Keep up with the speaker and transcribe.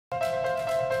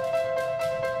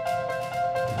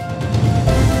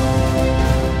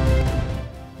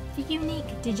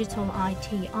Digital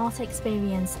IT art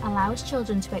experience allows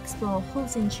children to explore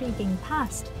Hull's intriguing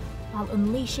past, while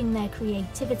unleashing their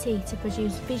creativity to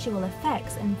produce visual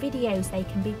effects and videos they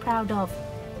can be proud of.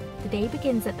 The day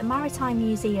begins at the Maritime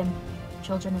Museum.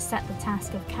 Children are set the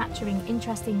task of capturing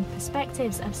interesting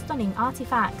perspectives of stunning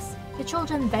artefacts. The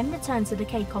children then return to the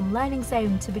KCOM Learning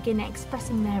Zone to begin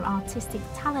expressing their artistic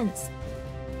talents.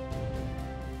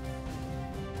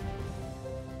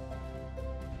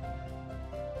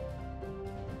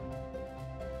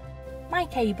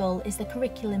 Mike Abel is the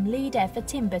curriculum leader for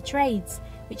Timber Trades,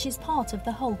 which is part of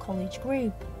the Hull College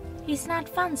Group. He's an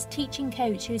advanced teaching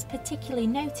coach who is particularly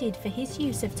noted for his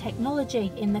use of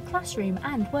technology in the classroom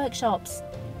and workshops.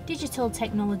 Digital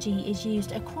technology is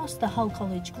used across the Hull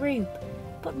College Group,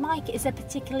 but Mike is a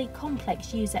particularly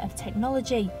complex user of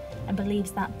technology and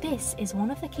believes that this is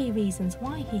one of the key reasons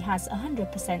why he has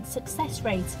 100% success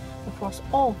rate across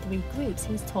all 3 groups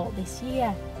he's taught this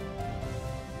year.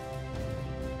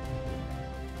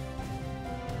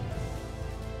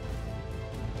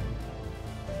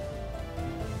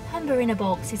 Humber in a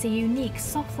Box is a unique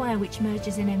software which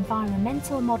merges an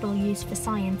environmental model used for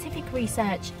scientific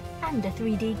research and a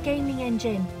 3D gaming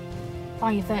engine.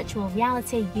 Via virtual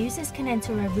reality, users can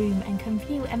enter a room and can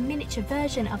view a miniature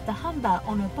version of the Humber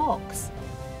on a box.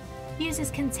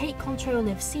 Users can take control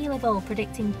of sea level,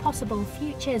 predicting possible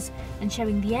futures and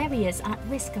showing the areas at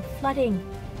risk of flooding.